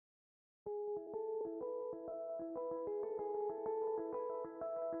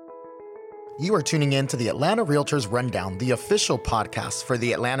You are tuning in to the Atlanta Realtors Rundown, the official podcast for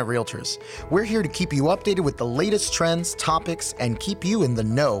the Atlanta Realtors. We're here to keep you updated with the latest trends, topics, and keep you in the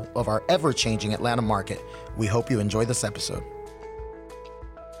know of our ever-changing Atlanta market. We hope you enjoy this episode.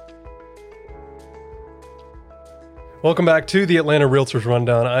 Welcome back to the Atlanta Realtors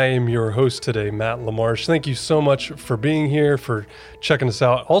Rundown. I am your host today, Matt LaMarsh. Thank you so much for being here, for checking us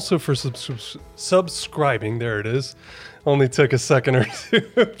out, also for subscribing. There it is. Only took a second or two,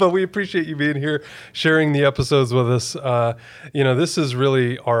 but we appreciate you being here, sharing the episodes with us. This is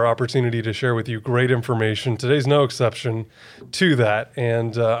really our opportunity to share with you great information. Today's no exception to that,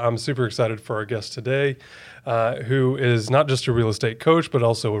 and I'm super excited for our guest today, who is not just a real estate coach, but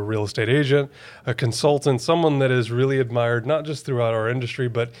also a real estate agent, a consultant, someone that is really admired, not just throughout our industry,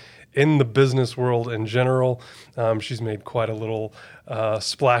 but in the business world in general. She's made quite a little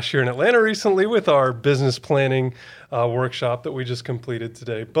splash here in Atlanta recently with our business planning workshop that we just completed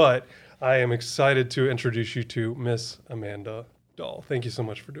today. But I am excited to introduce you to Miss Amanda Dahl. Thank you so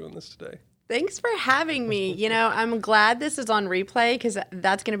much for doing this today. Thanks for having me. I'm glad this is on replay because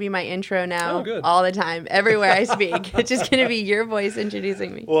that's going to be my intro now all the time, everywhere I speak. It's just going to be your voice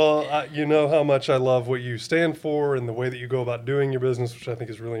introducing me. Well, you know how much I love what you stand for and the way that you go about doing your business, which I think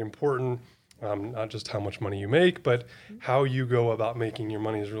is really important. Not just how much money you make, but how you go about making your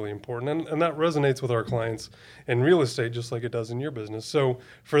money is really important. And that resonates with our clients in real estate, just like it does in your business. So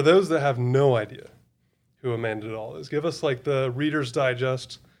for those that have no idea who Amanda Dahl is, give us like the Reader's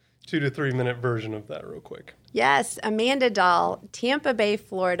Digest 2 to 3 minute version of that real quick. Yes, Amanda Dahl, Tampa Bay,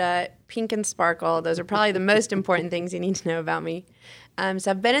 Florida, pink and sparkle. Those are probably the most important things you need to know about me.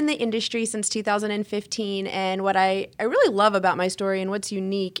 So I've been in the industry since 2015, and what I really love about my story and what's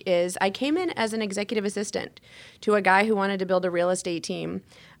unique is I came in as an executive assistant to a guy who wanted to build a real estate team.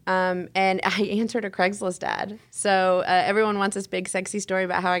 And I answered a Craigslist ad. So everyone wants this big, sexy story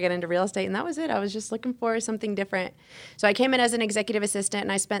about how I got into real estate, and that was it. I was just looking for something different. So I came in as an executive assistant,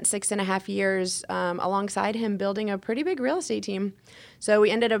 and I spent 6.5 years alongside him building a pretty big real estate team. So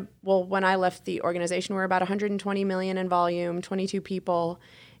we ended up, when I left the organization, we were about $120 million in volume, 22 people,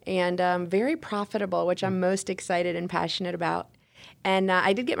 and very profitable, which I'm most excited and passionate about. And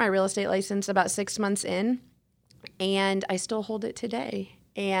I did get my real estate license about 6 months in, and I still hold it today.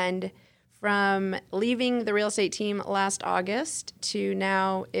 And from leaving the real estate team last August to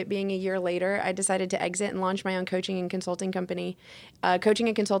now it being a year later, I decided to exit and launch my own coaching and consulting company. Coaching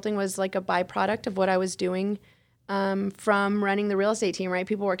and consulting was like a byproduct of what I was doing from running the real estate team, right?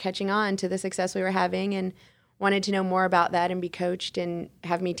 People were catching on to the success we were having and wanted to know more about that and be coached and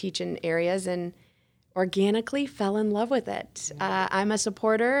have me teach in areas, and organically fell in love with it. I'm a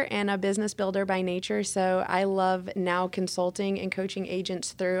supporter and a business builder by nature, so I love now consulting and coaching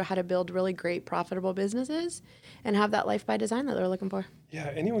agents through how to build really great, profitable businesses and have that life by design that they're looking for. Yeah,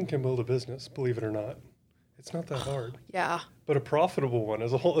 anyone can build a business, believe it or not. It's not that hard. Yeah. But a profitable one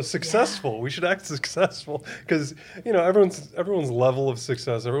as a whole is successful. Yeah. We should act successful because, everyone's level of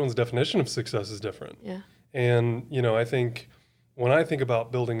success, everyone's definition of success is different. Yeah. And, I think when I think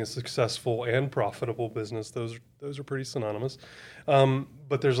about building a successful and profitable business, those are pretty synonymous.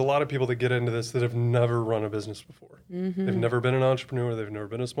 But there's a lot of people that get into this that have never run a business before. Mm-hmm. They've never been an entrepreneur. They've never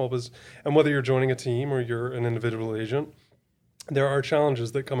been a small business. And whether you're joining a team or you're an individual agent, there are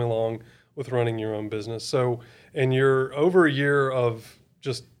challenges that come along with running your own business. So in your over a year of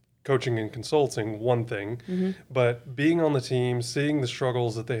just coaching and consulting, one thing, mm-hmm. but being on the team, seeing the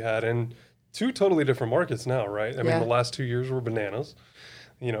struggles that they had, and 2 totally different markets now, right? I mean, the last 2 years were bananas.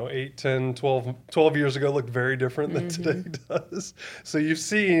 8, 10, 12 years ago looked very different than today does. So you've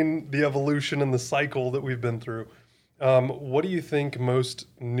seen the evolution and the cycle that we've been through. What do you think most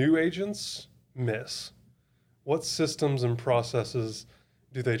new agents miss? What systems and processes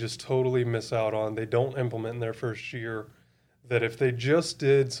do they just totally miss out on? They don't implement in their first year, that if they just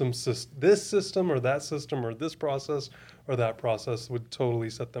did this system or that system or this process or that process would totally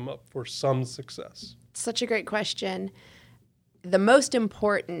set them up for some success? Such a great question. The most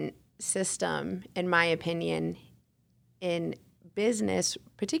important system, in my opinion, in business,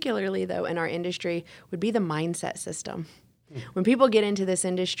 particularly though in our industry, would be the mindset system. When people get into this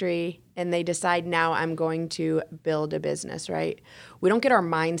industry and they decide, now I'm going to build a business, right? We don't get our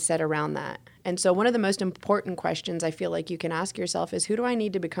mindset around that. And so one of the most important questions I feel like you can ask yourself is, who do I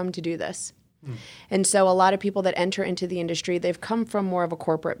need to become to do this? And so a lot of people that enter into the industry, they've come from more of a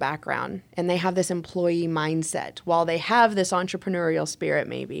corporate background and they have this employee mindset. While they have this entrepreneurial spirit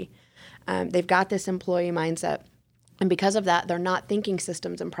maybe, they've got this employee mindset. And because of that, they're not thinking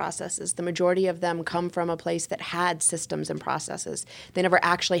systems and processes. The majority of them come from a place that had systems and processes. They never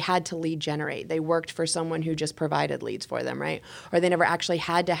actually had to lead generate. They worked for someone who just provided leads for them, right? Or they never actually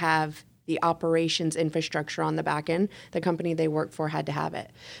had to have the operations infrastructure on the back end. The company they work for had to have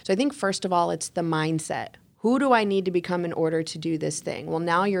it. So I think first of all, it's the mindset. Who do I need to become in order to do this thing? Well,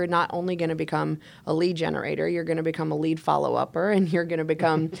 now you're not only going to become a lead generator, you're going to become a lead follow-upper, and you're going to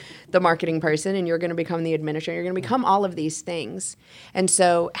become the marketing person, and you're going to become the administrator. You're going to become all of these things. And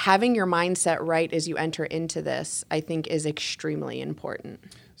so having your mindset right as you enter into this, I think, is extremely important.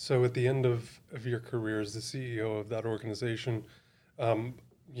 So at the end of your career as the CEO of that organization,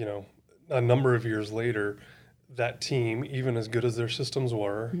 a number of years later, that team, even as good as their systems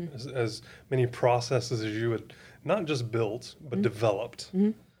were, as many processes as you had not just built, but developed.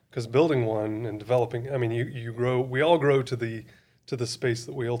 Because building one and developing, I mean, you grow, we all grow to the space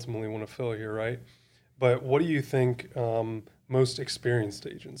that we ultimately want to fill here, right? But what do you think most experienced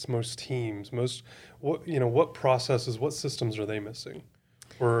agents, most teams, what processes, what systems are they missing?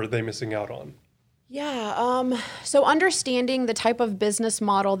 Or are they missing out on? Yeah. So understanding the type of business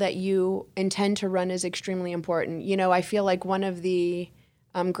model that you intend to run is extremely important. I feel like one of the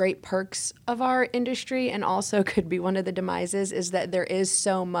great perks of our industry, and also could be one of the demises, is that there is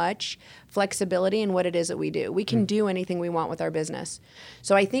so much flexibility in what it is that we do. We can do anything we want with our business.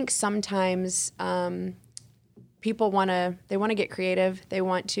 So I think sometimes people want to get creative. They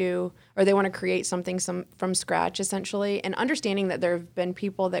want to create something from scratch, essentially. And understanding that there have been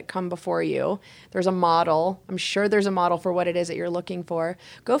people that come before you. There's a model. I'm sure there's a model for what it is that you're looking for.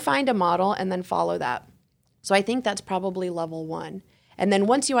 Go find a model and then follow that. So I think that's probably level one. And then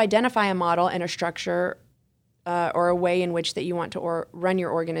once you identify a model and a structure or a way in which that you want to run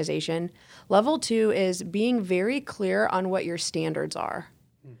your organization, level two is being very clear on what your standards are.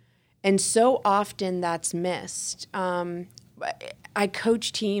 And so often that's missed. I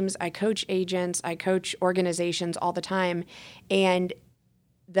coach teams, I coach agents, I coach organizations all the time. And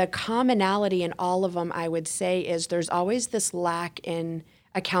the commonality in all of them, I would say, is there's always this lack in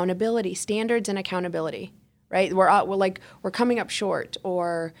accountability, standards and accountability, right? We're coming up short,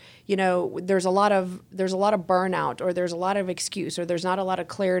 or there's a lot of burnout, or there's a lot of excuse, or there's not a lot of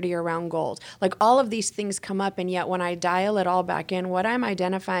clarity around goals. Like all of these things come up, and yet when I dial it all back in, what I'm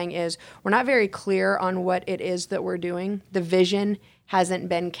identifying is we're not very clear on what it is that we're doing. The vision hasn't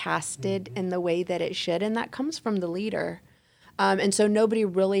been casted in the way that it should, and that comes from the leader. And so nobody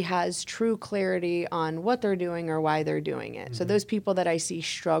really has true clarity on what they're doing or why they're doing it. So those people that I see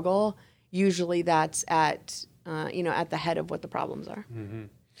struggle, usually that's at the head of what the problems are.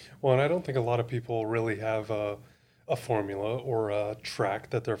 Well, and I don't think a lot of people really have a formula or a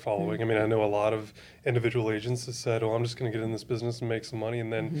track that they're following. I mean, I know a lot of individual agents that said, "Oh, I'm just going to get in this business and make some money,"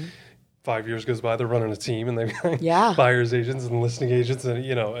 and then 5 years goes by, they're running a team, and they've got buyers agents and listing agents, and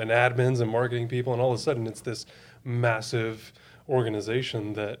and admins and marketing people, and all of a sudden it's this massive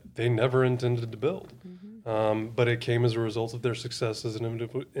organization that they never intended to build. But it came as a result of their success as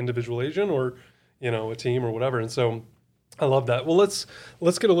an individual agent, or a team or whatever. And so I love that. Well, let's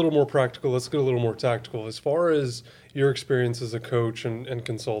get a little more practical. Let's get a little more tactical as far as your experience as a coach and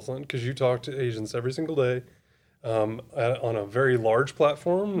consultant, because you talk to agents every single day on a very large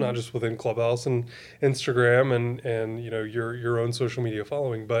platform, not just within Clubhouse and Instagram and your own social media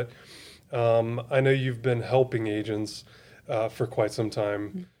following, but I know you've been helping agents for quite some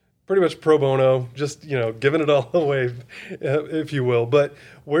time. Pretty much pro bono, just giving it all away, if you will. But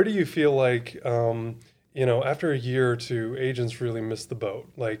where do you feel like after a year or two, agents really miss the boat?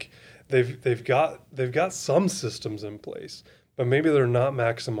 Like they've got some systems in place, but maybe they're not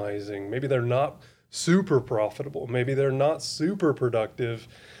maximizing. Maybe they're not super profitable. Maybe they're not super productive.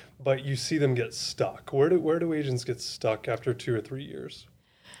 But you see them get stuck. Where do agents get stuck after 2 or 3 years?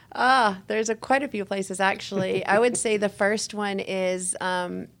 There's quite a few places, actually. I would say the first one is,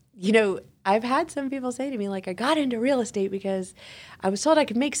 I've had some people say to me, like, I got into real estate because I was told I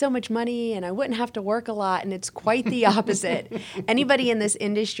could make so much money and I wouldn't have to work a lot. And it's quite the opposite. Anybody in this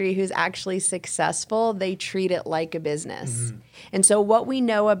industry who's actually successful, they treat it like a business. And so what we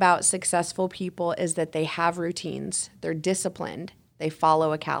know about successful people is that they have routines. They're disciplined. They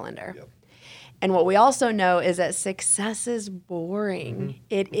follow a calendar. Yep. And what we also know is that success is boring.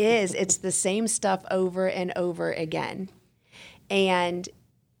 It is. It's the same stuff over and over again. And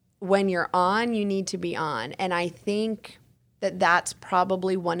when you're on, you need to be on. And I think that that's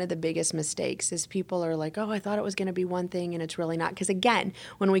probably one of the biggest mistakes is people are like, oh, I thought it was going to be one thing and it's really not. Because again,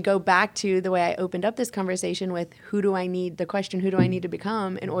 when we go back to the way I opened up this conversation with who do I need to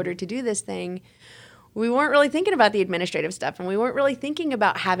become in order to do this thing, we weren't really thinking about the administrative stuff, and we weren't really thinking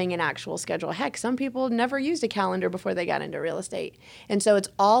about having an actual schedule. Heck, some people never used a calendar before they got into real estate. And so it's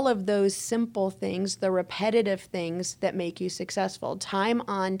all of those simple things, the repetitive things that make you successful. Time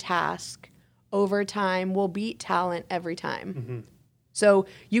on task over time will beat talent every time. So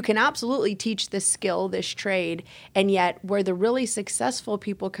you can absolutely teach this skill, this trade, and yet where the really successful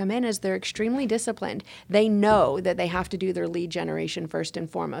people come in is they're extremely disciplined. They know that they have to do their lead generation first and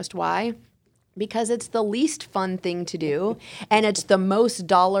foremost. Why? Because it's the least fun thing to do, and it's the most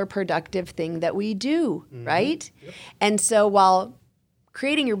dollar productive thing that we do, right? Yep. And so while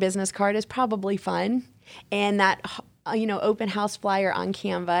creating your business card is probably fun, and that open house flyer on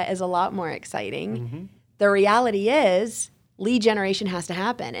Canva is a lot more exciting, the reality is lead generation has to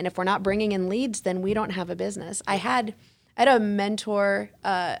happen. And if we're not bringing in leads, then we don't have a business. I had a mentor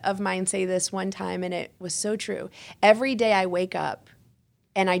of mine say this one time, and it was so true. Every day I wake up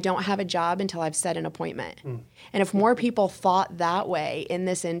and I don't have a job until I've set an appointment. And if more people thought that way in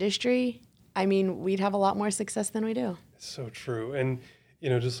this industry, I mean, we'd have a lot more success than we do. It's so true. And,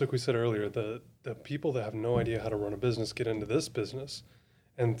 just like we said earlier, the people that have no idea how to run a business get into this business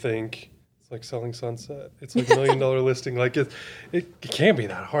and think, like selling sunset. It's like $1 million listing. Like it can't be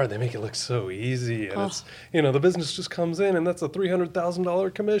that hard. They make it look so easy. And it's, the business just comes in and that's a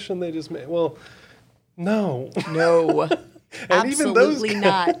 $300,000 commission they just made. Well, no. And absolutely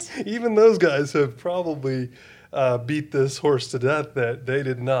not. Even those guys have probably beat this horse to death that they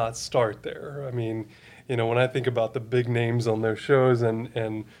did not start there. I mean, when I think about the big names on those shows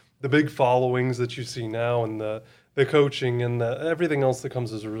and the big followings that you see now and the coaching and everything else that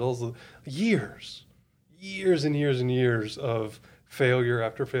comes as a result of years and years of failure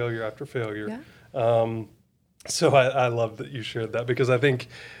after failure after failure. Yeah. So I love that you shared that, because I think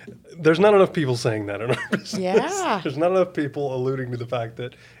there's not enough people saying that in our business. Yeah. There's not enough people alluding to the fact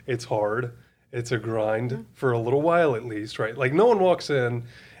that it's hard. It's a grind for a little while at least, right? Like no one walks in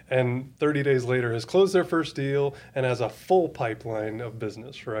and 30 days later has closed their first deal and has a full pipeline of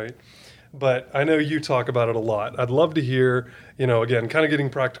business, right? But I know you talk about it a lot. I'd love to hear, again, kind of getting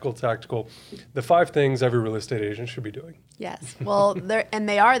practical, tactical, the 5 things every real estate agent should be doing. Yes. Well,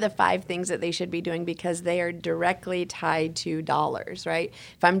 they are the 5 things that they should be doing because they are directly tied to dollars, right?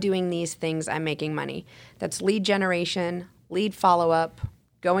 If I'm doing these things, I'm making money. That's lead generation, lead follow-up,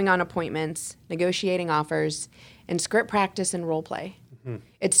 going on appointments, negotiating offers, and script practice and role play.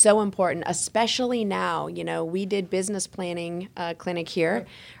 It's so important, especially now. We did business planning clinic here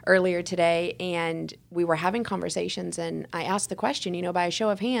earlier today, and we were having conversations, and I asked the question, by a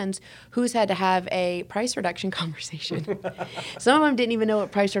show of hands, who's had to have a price reduction conversation? Some of them didn't even know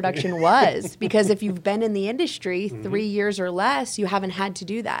what price reduction was, because if you've been in the industry 3 years or less, you haven't had to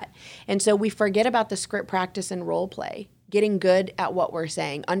do that. And so we forget about the script practice and role play. Getting good at what we're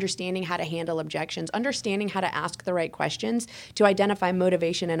saying, understanding how to handle objections, understanding how to ask the right questions to identify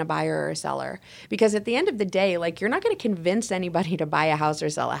motivation in a buyer or a seller. Because at the end of the day, you're not going to convince anybody to buy a house or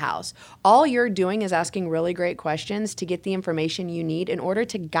sell a house. All you're doing is asking really great questions to get the information you need in order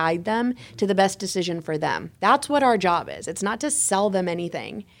to guide them to the best decision for them. That's what our job is. It's not to sell them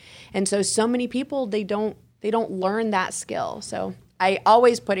anything. And so many people, they don't learn that skill. So I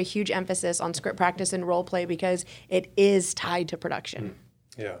always put a huge emphasis on script practice and role play because it is tied to production.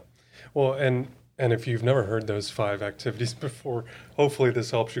 Yeah. Well, and if you've never heard those 5 activities before, hopefully this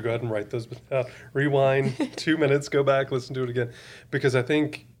helps you. Go ahead and write those down. Rewind 2 minutes, go back, listen to it again. Because I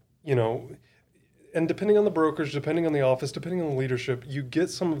think, and depending on the brokerage, depending on the office, depending on the leadership, you get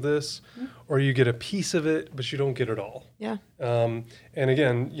some of this or you get a piece of it, but you don't get it all. Yeah. And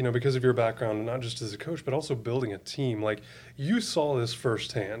again, because of your background, not just as a coach, but also building a team, you saw this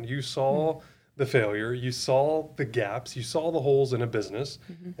firsthand. You saw the failure, you saw the gaps, you saw the holes in a business,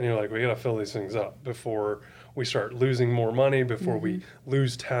 and you're like, we got to fill these things up before we start losing more money, before we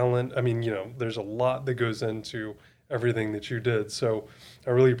lose talent. I mean, there's a lot that goes into everything that you did. So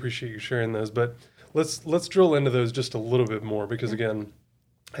I really appreciate you sharing those. But let's drill into those just a little bit more, because again,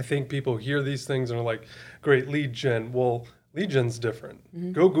 I think people hear these things and are like, great, lead gen. Well, lead gen's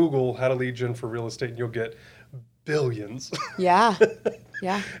different. Go Google how to lead gen for real estate and you'll get billions. Yeah.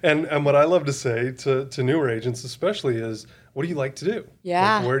 Yeah. And what I love to say to newer agents especially is, what do you like to do?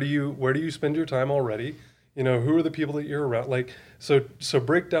 Yeah. Where do you spend your time already? Who are the people that you're around? So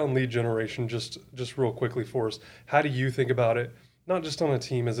break down lead generation just real quickly for us. How do you think about it? Not just on a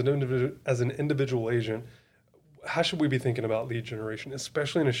team, as an individual agent, how should we be thinking about lead generation,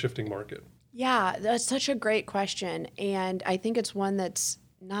 especially in a shifting market? Yeah, that's such a great question. And I think it's one that's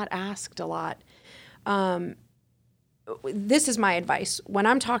not asked a lot. This is my advice. When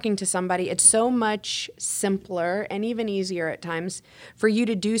I'm talking to somebody, it's so much simpler and even easier at times for you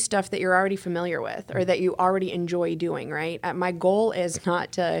to do stuff that you're already familiar with or that you already enjoy doing, right? My goal is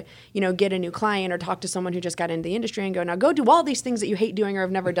not to, get a new client or talk to someone who just got into the industry and go, now go do all these things that you hate doing or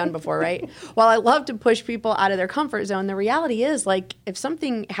have never done before, right? While I love to push people out of their comfort zone, the reality is, if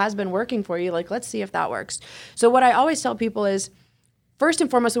something has been working for you, let's see if that works. So what I always tell people is, first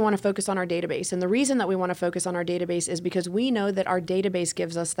and foremost, we want to focus on our database. And the reason that we want to focus on our database is because we know that our database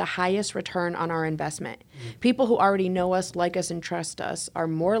gives us the highest return on our investment. People who already know us, like us, and trust us are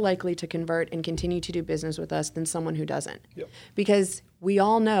more likely to convert and continue to do business with us than someone who doesn't. Yep. Because we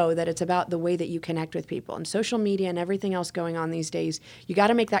all know that it's about the way that you connect with people. And social media and everything else going on these days, you got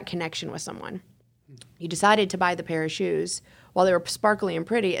to make that connection with someone. You decided to buy the pair of shoes while they were sparkly and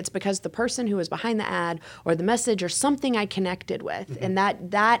pretty. It's because the person who was behind the ad or the message or something I connected with, and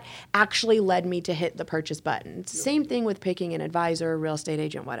that actually led me to hit the purchase button. It's the same thing with picking an advisor, real estate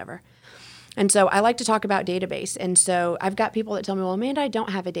agent, whatever. And so I like to talk about database. And so I've got people that tell me, well, Amanda, I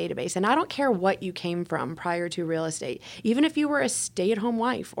don't have a database. And I don't care what you came from prior to real estate. Even if you were a stay-at-home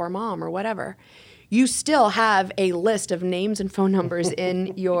wife or mom or whatever, you still have a list of names and phone numbers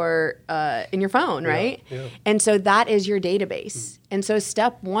in your phone, right? Yeah. And so that is your database. And so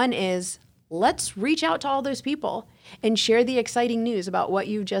step one is, let's reach out to all those people and share the exciting news about what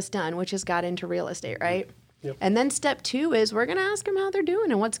you've just done, which has got into real estate, right? Yep. And then step two is we're going to ask them how they're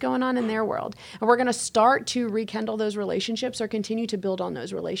doing and what's going on in their world. And we're going to start to rekindle those relationships or continue to build on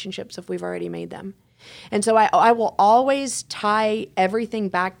those relationships if we've already made them. And so I will always tie everything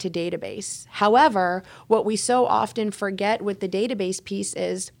back to database. However, what we so often forget with the database piece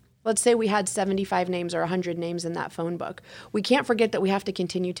is, let's say we had 75 names or 100 names in that phone book. We can't forget that we have to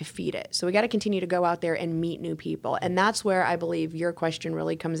continue to feed it. So we got to continue to go out there and meet new people. And that's where I believe your question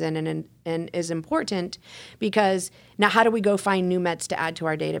really comes in and is important, because now how do we go find new Mets to add to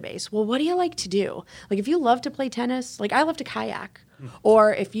our database? Well, what do you like to do? Like if you love to play tennis, like I love to kayak.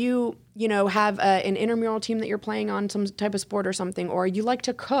 Or if you have an intramural team that you're playing on some type of sport or something, or you like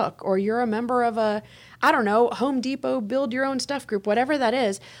to cook, or you're a member of a, Home Depot build your own stuff group, whatever that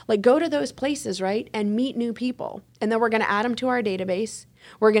is, like go to those places, right, and meet new people. And then we're going to add them to our database.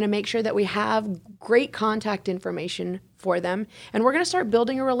 We're going to make sure that we have great contact information for them. And we're going to start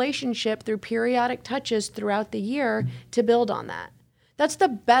building a relationship through periodic touches throughout the year to build on that. That's the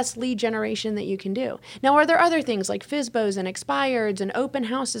best lead generation that you can do. Now, are there other things like FSBOs and expireds and open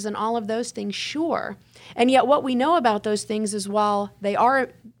houses and all of those things? Sure. And yet what we know about those things is while they are,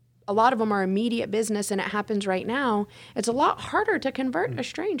 a lot of them are immediate business and it happens right now, it's a lot harder to convert a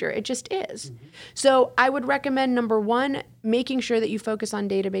stranger. It just is. So I would recommend, number one, making sure that you focus on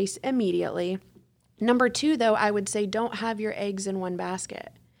database immediately. Number two, though, I would say don't have your eggs in one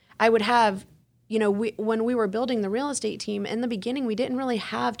basket. I would have when we were building the real estate team, in the beginning, we didn't really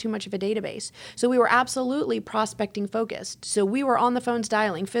have too much of a database. So we were absolutely prospecting focused. So we were on the phones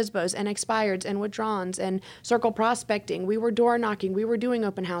dialing FSBOs and expireds and withdrawns and circle prospecting. We were door knocking. We were doing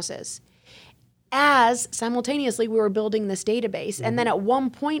open houses. As simultaneously we were building this database. And then at one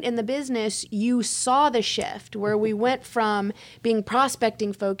point in the business, you saw the shift where we went from being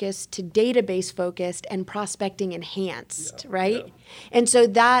prospecting focused to database focused and prospecting enhanced, right? Yeah. And so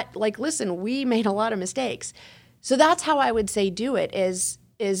that, listen, we made a lot of mistakes. So that's how I would say do it is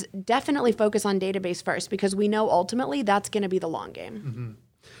definitely focus on database first, because we know ultimately that's going to be the long game. Mm-hmm.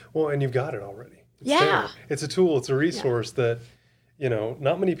 Well, and you've got it already. It's yeah. there. It's a tool. It's a resource that,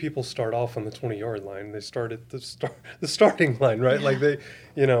 not many people start off on the 20-yard line. They start at the starting line, right? Yeah. Like they,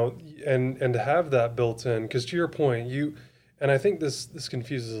 and to have that built in, because to your point, and I think this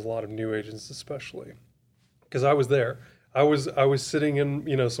confuses a lot of new agents, especially, because I was there. I was sitting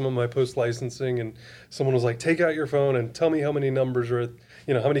in, some of my post licensing, and someone was like, take out your phone and tell me how many numbers are,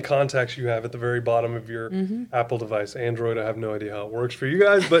 how many contacts you have at the very bottom of your Apple device. Android, I have no idea how it works for you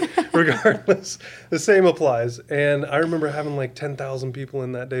guys, but regardless, the same applies. And I remember having like 10,000 people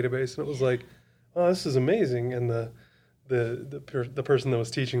in that database, and it was like, oh, this is amazing. And the person that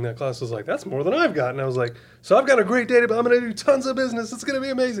was teaching that class was like, that's more than I've got. And I was like, so I've got a great database. I'm going to do tons of business. It's going to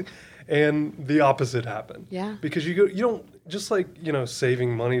be amazing. And the opposite happened. Yeah. Because you don't, just like,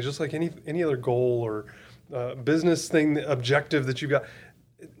 saving money, just like any other goal or business thing, objective that you've got,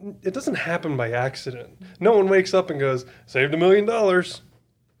 it doesn't happen by accident. No one wakes up and goes, saved $1 million,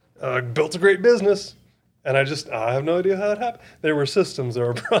 built a great business. And I have no idea how it happened. There were systems, there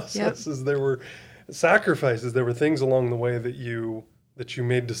were processes, There were sacrifices, there were things along the way that you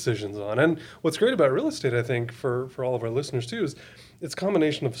made decisions on. And what's great about real estate, I think, for all of our listeners too, is it's a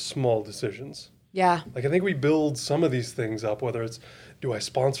combination of small decisions. Yeah. Like I think we build some of these things up, whether it's, do I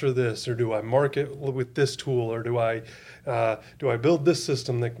sponsor this, or do I market with this tool, or do I build this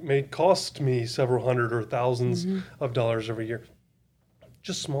system that may cost me several hundred or thousands of dollars every year?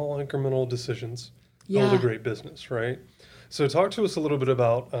 Just small incremental decisions build a great business, right? So talk to us a little bit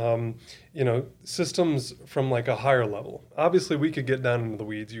about, systems from like a higher level. Obviously, we could get down into the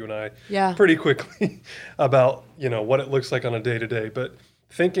weeds, you and I, pretty quickly about, what it looks like on a day-to-day. But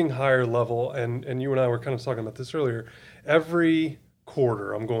thinking higher level, and you and I were kind of talking about this earlier, every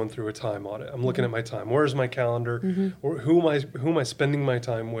quarter, I'm going through a time audit. I'm looking at my time. Where's my calendar? Or who am I spending my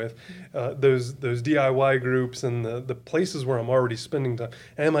time with? Those DIY groups and the places where I'm already spending time.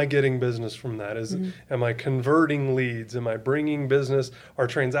 Am I getting business from that? Am I converting leads? Am I bringing business? Are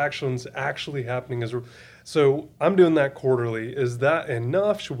transactions actually happening? So I'm doing that quarterly. Is that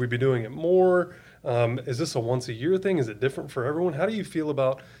enough? Should we be doing it more? Is this a once a year thing? Is it different for everyone? How do you feel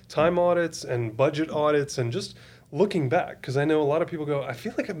about time audits and budget audits and just looking back? Because I know a lot of people go, I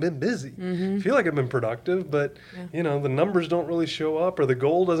feel like I've been busy. I feel like I've been productive, but the numbers don't really show up or the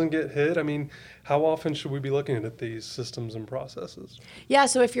goal doesn't get hit. I mean, how often should we be looking at these systems and processes? Yeah,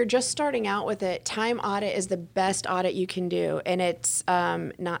 so if you're just starting out with it, time audit is the best audit you can do, and it's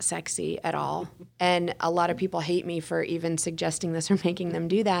not sexy at all. And a lot of people hate me for even suggesting this or making them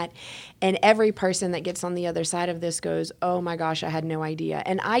do that. And every person that gets on the other side of this goes, oh my gosh, I had no idea.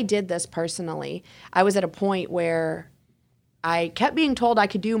 And I did this personally. I was at a point where I kept being told I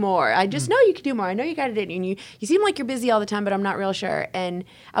could do more. I just know you could do more. I know you got it in. And you seem like you're busy all the time, but I'm not real sure. And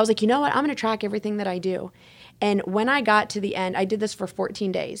I was like, you know what? I'm going to track everything that I do. And when I got to the end, I did this for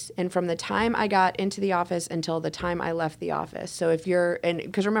 14 days. And from the time I got into the office until the time I left the office. So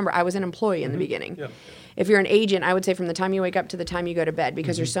because remember, I was an employee in the beginning. Yeah. If you're an agent, I would say from the time you wake up to the time you go to bed,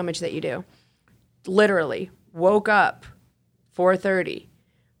 because there's so much that you do. Literally, woke up 4:30,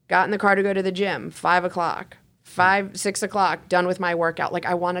 got in the car to go to the gym, 5 o'clock. 6 o'clock, done with my workout. Like,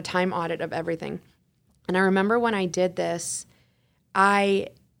 I want a time audit of everything. And I remember when I did this, I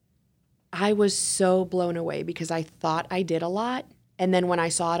was so blown away because I thought I did a lot. And then when I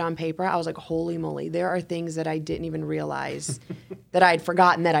saw it on paper, I was like, holy moly, there are things that I didn't even realize that I'd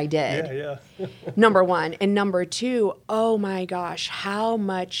forgotten that I did. Yeah. Number one. And number two, oh my gosh, how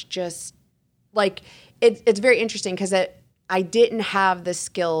much just, like, it's very interesting because I didn't have the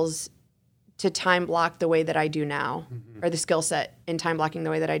skills to time block the way that I do now, or the skill set in time blocking the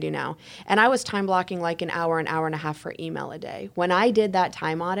way that I do now. And I was time blocking like an hour and a half for email a day. When I did that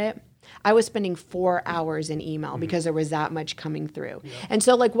time audit, I was spending 4 hours in email because there was that much coming through. Yeah. And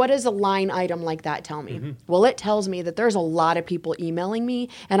so, like, what does a line item like that tell me? Well, it tells me that there's a lot of people emailing me,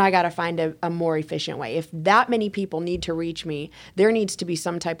 and I got to find a more efficient way. If that many people need to reach me, there needs to be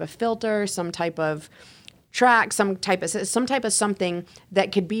some type of filter, some type of track, some type of something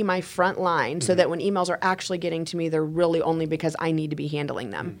that could be my front line so that when emails are actually getting to me, they're really only because I need to be handling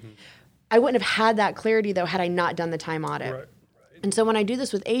them. I wouldn't have had that clarity, though, had I not done the time audit. Right. And so when I do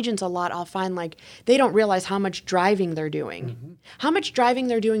this with agents a lot, I'll find like they don't realize how much driving they're doing,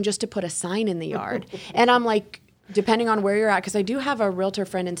 just to put a sign in the yard. And I'm like, depending on where you're at, because I do have a realtor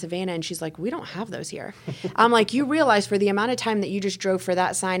friend in Savannah, and she's like, we don't have those here. I'm like, you realize for the amount of time that you just drove for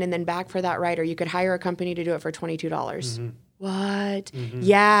that sign and then back for that writer, you could hire a company to do it for $22. What?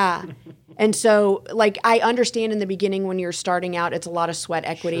 Yeah. And so, like, I understand in the beginning when you're starting out, it's a lot of sweat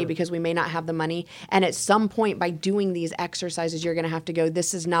equity because we may not have the money. And at some point, by doing these exercises, you're going to have to go,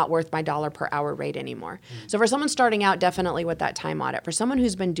 this is not worth my dollar per hour rate anymore. So for someone starting out, definitely with that time audit. For someone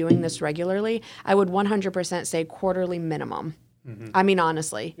who's been doing this regularly, I would 100% say quarterly minimum. I mean,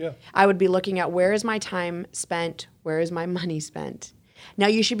 honestly, I would be looking at where is my time spent? Where is my money spent? Now,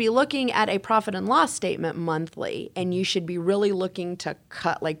 you should be looking at a profit and loss statement monthly, and you should be really looking to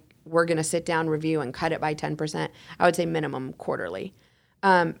cut, like, we're going to sit down, review, and cut it by 10%. I would say minimum quarterly.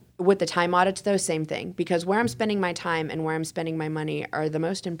 With the time audits, though, same thing, because where I'm spending my time and where I'm spending my money are the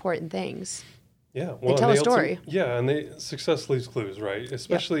most important things. Yeah. They Well, tell a story. And success leaves clues, right?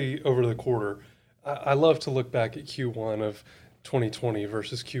 Especially over the quarter. I love to look back at Q1 of 2020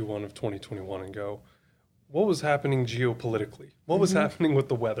 versus Q1 of 2021 and go, what was happening geopolitically? What was happening with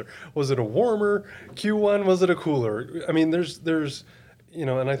the weather? Was it a warmer Q1? Was it a cooler? I mean, there's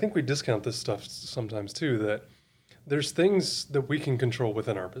and I think we discount this stuff sometimes too, that there's things that we can control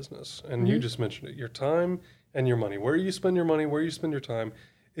within our business. And you just mentioned it, your time and your money. Where you spend your money, where you spend your time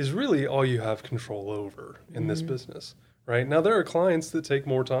is really all you have control over in this business, right? Now, there are clients that take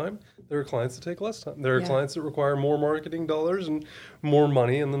more time. There are clients that take less time. There are clients that require more marketing dollars and more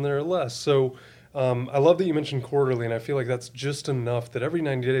money, and then there are less. So I love that you mentioned quarterly, and I feel like that's just enough that every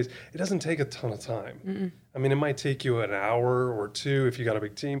 90 days, it doesn't take a ton of time. I mean, it might take you an hour or two if you got a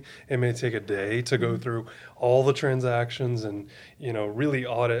big team. It may take a day to go through all the transactions and, really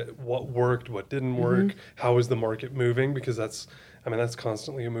audit what worked, what didn't work, how is the market moving, because that's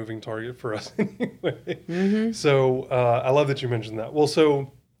constantly a moving target for us anyway. So I love that you mentioned that. Well,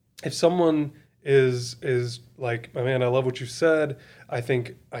 so if someone is like, oh, man, I love what you said. I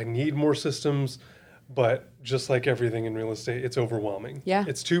think I need more systems, but just like everything in real estate, it's overwhelming. Yeah.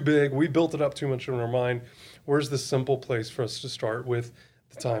 It's too big. We built it up too much in our mind. Where's the simple place for us to start with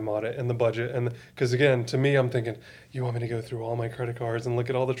the time audit and the budget. And because again, to me, I'm thinking, you want me to go through all my credit cards and look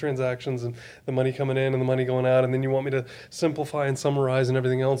at all the transactions and the money coming in and the money going out. And then you want me to simplify and summarize and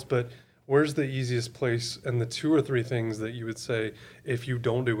everything else. But where's the easiest place and the 2 or 3 things that you would say, if you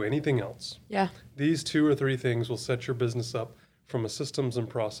don't do anything else, Yeah. these 2 or 3 things will set your business up from a systems and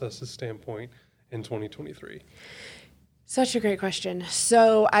processes standpoint in 2023? Such a great question.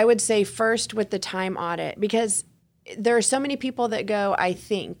 So I would say first with the time audit, because there are so many people that go, I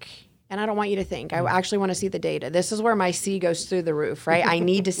think, and I don't want you to think, I actually want to see the data. This is where my C goes through the roof, right? I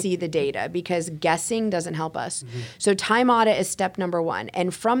need to see the data because guessing doesn't help us. So time audit is step number 1.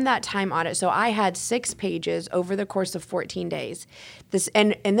 And from that time audit, so I had 6 pages over the course of 14 days.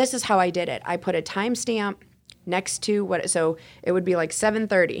 And this is how I did it. I put a timestamp next to so it would be like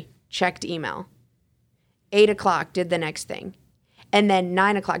 7:30, checked email. 8 o'clock, did the next thing. And then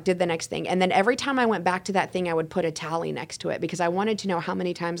 9 o'clock, did the next thing. And then every time I went back to that thing, I would put a tally next to it because I wanted to know how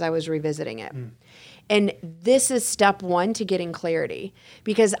many times I was revisiting it. And this is step 1 to getting clarity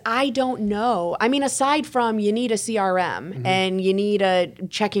because I don't know. I mean, aside from you need a CRM and you need a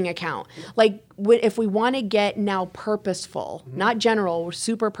checking account, like if we want to get now purposeful, not general, we're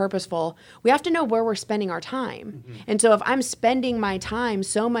super purposeful, we have to know where we're spending our time. And so if I'm spending my time,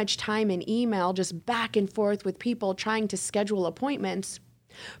 so much time in email, just back and forth with people trying to schedule appointments,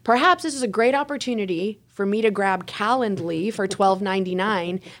 perhaps this is a great opportunity for me to grab Calendly for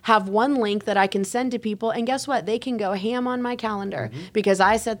 $12.99, have one link that I can send to people, and guess what? They can go ham on my calendar because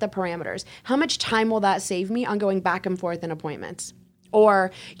I set the parameters. How much time will that save me on going back and forth in appointments?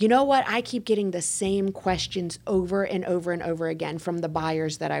 Or, you know what? I keep getting the same questions over and over and over again from the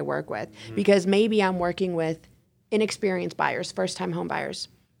buyers that I work with because maybe I'm working with inexperienced buyers, first-time home buyers.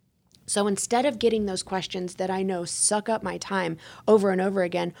 So instead of getting those questions that I know suck up my time over and over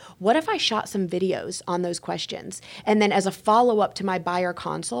again, what if I shot some videos on those questions? And then as a follow-up to my buyer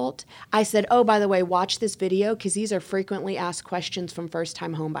consult, I said, oh, by the way, watch this video because these are frequently asked questions from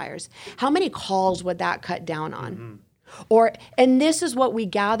first-time home buyers. How many calls would that cut down on? And this is what we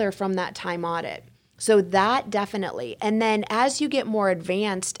gather from that time audit. So that definitely. And then as you get more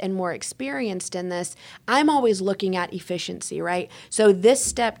advanced and more experienced in this, I'm always looking at efficiency, right? So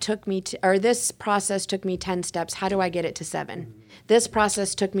this process took me 10 steps. How do I get it to 7? This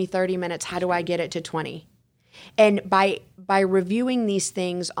process took me 30 minutes. How do I get it to 20? And by reviewing these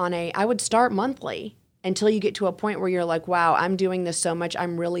things I would start monthly until you get to a point where you're like, wow, I'm doing this so much.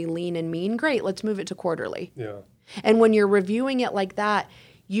 I'm really lean and mean. Great. Let's move it to quarterly. Yeah. And when you're reviewing it like that,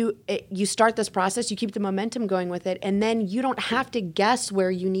 you start this process, you keep the momentum going with it, and then you don't have to guess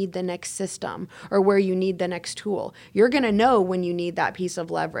where you need the next system or where you need the next tool. You're going to know when you need that piece of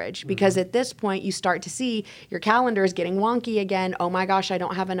leverage because at this point you start to see your calendar is getting wonky again. Oh my gosh, I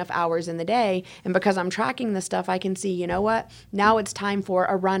don't have enough hours in the day. And because I'm tracking this stuff, I can see, you know what? Now it's time for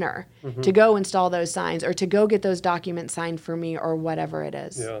a runner to go install those signs or to go get those documents signed for me or whatever it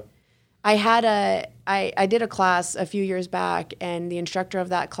is. Yeah. I did a class a few years back, and the instructor of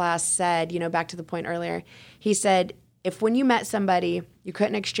that class said, back to the point earlier, he said, if when you met somebody, you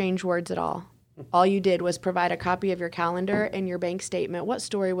couldn't exchange words at all you did was provide a copy of your calendar and your bank statement, what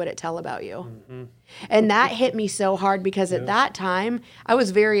story would it tell about you? And that hit me so hard because at that time, I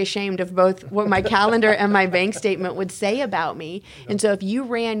was very ashamed of both what my calendar and my bank statement would say about me. And so if you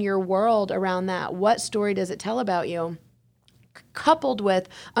ran your world around that, what story does it tell about you? Coupled with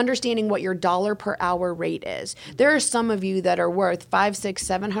understanding what your dollar per hour rate is. There are some of you that are worth $500,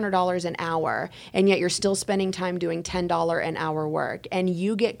 $600, $700 an hour, and yet you're still spending time doing $10 an hour work. And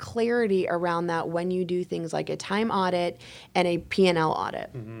you get clarity around that when you do things like a time audit and a P&L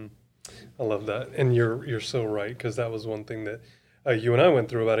audit. I love that. And you're so right, because that was one thing that you and I went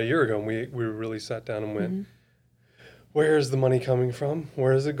through about a year ago, and we really sat down and went, where is the money coming from?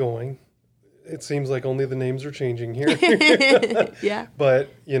 Where is it going? It seems like only the names are changing here. Yeah. But,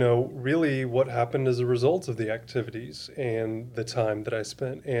 really what happened as a result of the activities and the time that I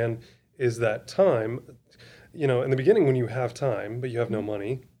spent. And is that time, in the beginning when you have time, but you have no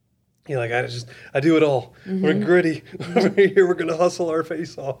money, you're like, I do it all. We're gritty. Here we're going to hustle our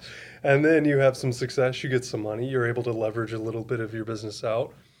face off. And then you have some success, you get some money, you're able to leverage a little bit of your business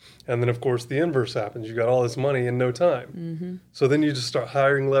out. And then, of course, the inverse happens. You got all this money and no time. So then you just start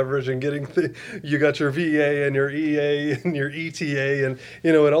hiring leverage and getting you got your VA and your EA and your ETA. And,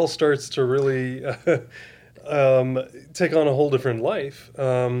 it all starts to really take on a whole different life.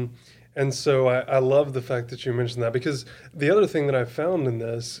 And so I love the fact that you mentioned that, because the other thing that I've found in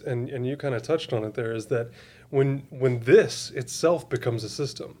this, and you kind of touched on it there, is that when this itself becomes a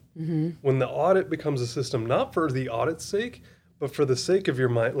system, when the audit becomes a system, not for the audit's sake, but for the sake of your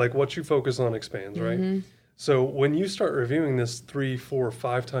mind, like what you focus on expands, right? So when you start reviewing this 3, 4,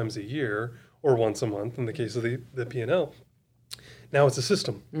 5 times a year, or once a month in the case of the P&L, now it's a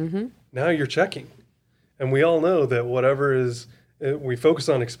system. Mm-hmm. Now you're checking. And we all know that whatever is, we focus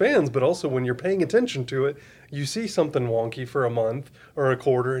on expands, but also when you're paying attention to it, you see something wonky for a month or a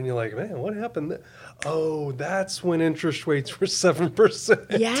quarter, and you're like, man, what happened? Oh, that's when interest rates were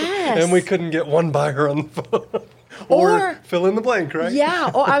 7%. Yes. And we couldn't get one buyer on the phone. Or fill in the blank, right?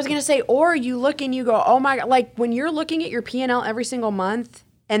 Yeah. Oh, I was going to say, or you look and you go, oh my God, like when you're looking at your P&L every single month,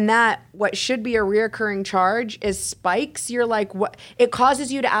 and that what should be a reoccurring charge is spikes, you're like, what? It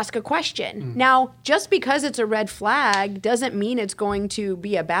causes you to ask a question. Now, just because it's a red flag doesn't mean it's going to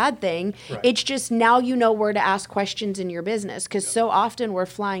be a bad thing. Right. It's just now you know where to ask questions in your business, because so often we're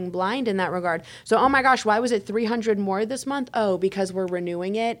flying blind in that regard. So, oh my gosh, why was it $300 more this month? Oh, because we're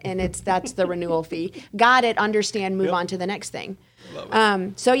renewing it, and that's the renewal fee. Got it, understand, move on to the next thing. Love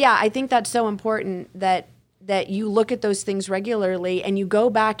it. So yeah, I think that's so important that you look at those things regularly and you go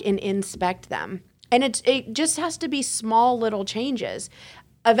back and inspect them. And it just has to be small little changes.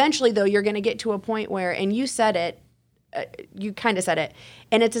 Eventually, though, you're going to get to a point where, and you said it, you kind of said it,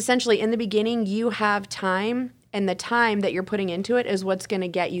 and it's essentially in the beginning, you have time, and the time that you're putting into it is what's going to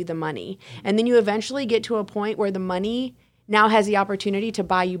get you the money. And then you eventually get to a point where the money now has the opportunity to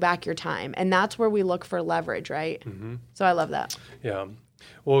buy you back your time. And that's where we look for leverage, right? Mm-hmm. So I love that. Yeah.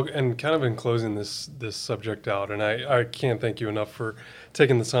 Well, and kind of in closing this subject out, and I can't thank you enough for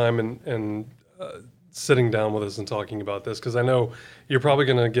taking the time and sitting down with us and talking about this, because I know you're probably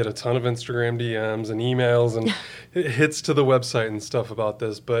going to get a ton of Instagram DMs and emails and hits to the website and stuff about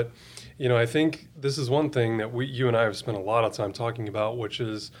this. But, you know, I think this is one thing that you and I have spent a lot of time talking about, which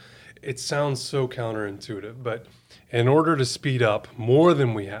is it sounds so counterintuitive, but in order to speed up more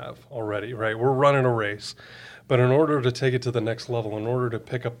than we have already, right? We're running a race. But in order to take it to the next level, in order to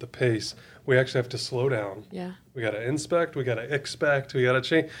pick up the pace, we actually have to slow down. Yeah. We got to inspect, we got to expect, we got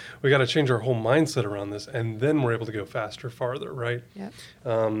to change our whole mindset around this, and then we're able to go faster, farther, right? Yep.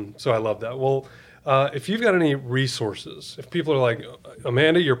 So I love that. Well, if you've got any resources, if people are like,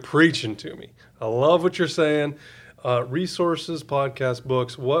 Amanda, you're preaching to me. I love what you're saying. Resources, podcasts,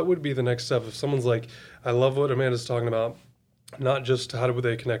 books, what would be the next step if someone's like, I love what Amanda's talking about. Not just how do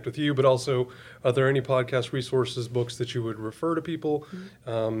they connect with you, but also are there any podcast resources, books that you would refer to people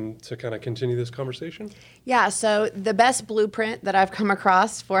to kind of continue this conversation? Yeah, so the best blueprint that I've come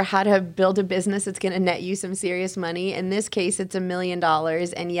across for how to build a business that's going to net you some serious money, in this case, it's $1 million,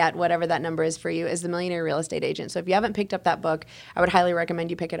 and yet whatever that number is for you, is The Millionaire Real Estate Agent. So if you haven't picked up that book, I would highly recommend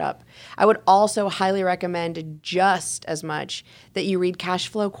you pick it up. I would also highly recommend just as much that you read Cash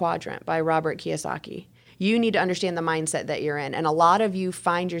Flow Quadrant by Robert Kiyosaki. You need to understand the mindset that you're in. And a lot of you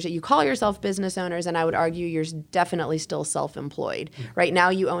you call yourself business owners, and I would argue you're definitely still self-employed. Right now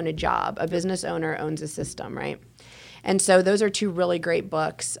you own a job. A business owner owns a system, right? And so those are two really great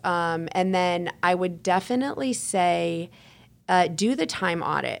books. And then I would definitely say do the time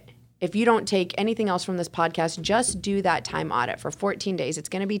audit. If you don't take anything else from this podcast, just do that time audit for 14 days. It's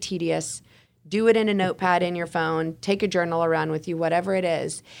going to be tedious. Do it in a notepad in your phone. Take a journal around with you, whatever it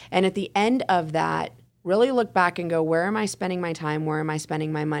is. And at the end of that, really look back and go, where am I spending my time? Where am I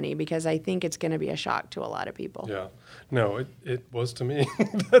spending my money? Because I think it's going to be a shock to a lot of people. Yeah. No, it was to me.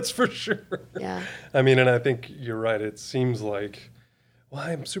 That's for sure. Yeah. I mean, and I think you're right. It seems like, well,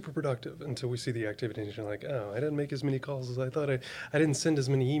 I'm super productive until we see the activity and you're like, oh, I didn't make as many calls as I thought. I didn't send as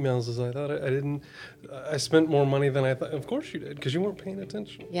many emails as I thought. I spent more money than I thought. Of course you did, because you weren't paying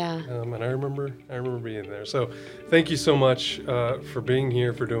attention. Yeah. And I remember being there. So thank you so much for being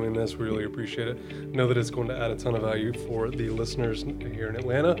here, for doing this. We really appreciate it. Know that it's going to add a ton of value for the listeners here in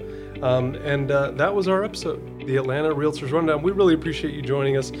Atlanta. And that was our episode, the Atlanta Realtors Rundown. We really appreciate you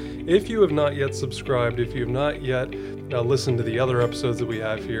joining us. If you have not yet subscribed, if you have not yet listened to the other episodes that we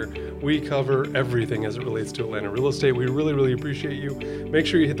have here, we cover everything as it relates to Atlanta real estate. We really, really appreciate you. Make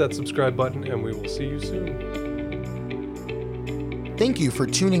sure you hit that subscribe button, and we will see you soon. Thank you for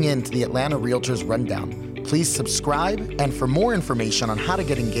tuning in to the Atlanta Realtors Rundown. Please subscribe, and for more information on how to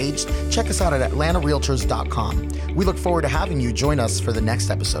get engaged, check us out at atlantarealtors.com. We look forward to having you join us for the next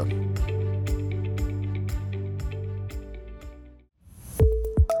episode.